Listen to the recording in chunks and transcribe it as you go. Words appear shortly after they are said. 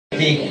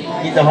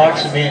eternity in the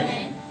hearts of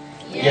men,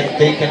 yet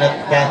they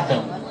cannot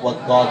fathom what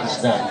God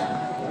has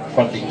done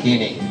from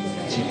beginning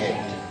to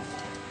end.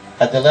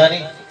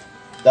 Adelani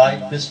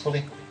died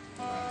peacefully.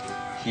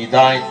 He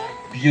died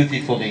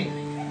beautifully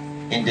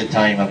in the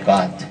time of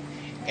God,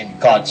 in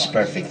God's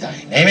perfect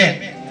time.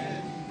 Amen.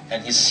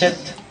 And He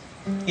set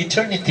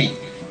eternity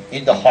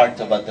in the heart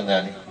of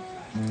Adelani.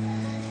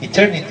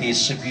 Eternity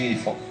is so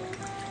beautiful.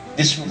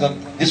 This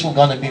will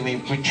gonna be my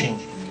preaching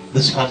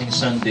this coming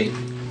Sunday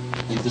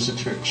in this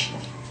church.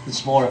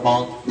 It's more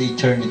about the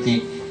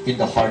eternity in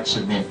the hearts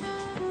of men.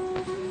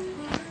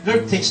 There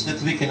are things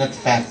that we cannot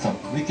fathom,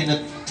 we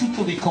cannot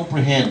totally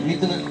comprehend, we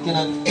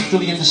cannot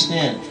totally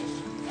understand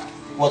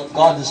what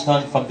God has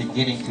done from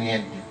beginning to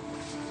end.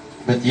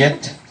 But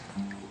yet,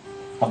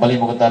 kabalin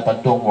mo ko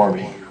dapat, don't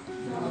worry.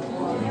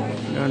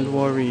 Don't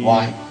worry.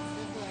 Why?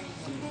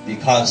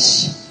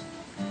 Because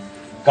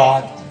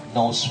God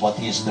knows what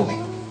He is doing.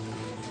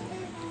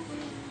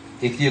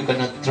 If you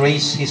cannot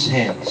trace His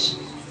hands,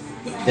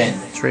 then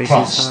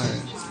trust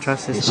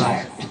His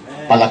heart.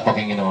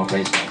 Palakpakin niyo naman,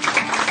 praise God.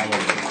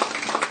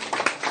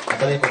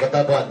 Hallelujah.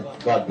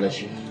 God bless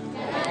you.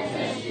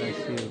 Bless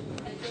you.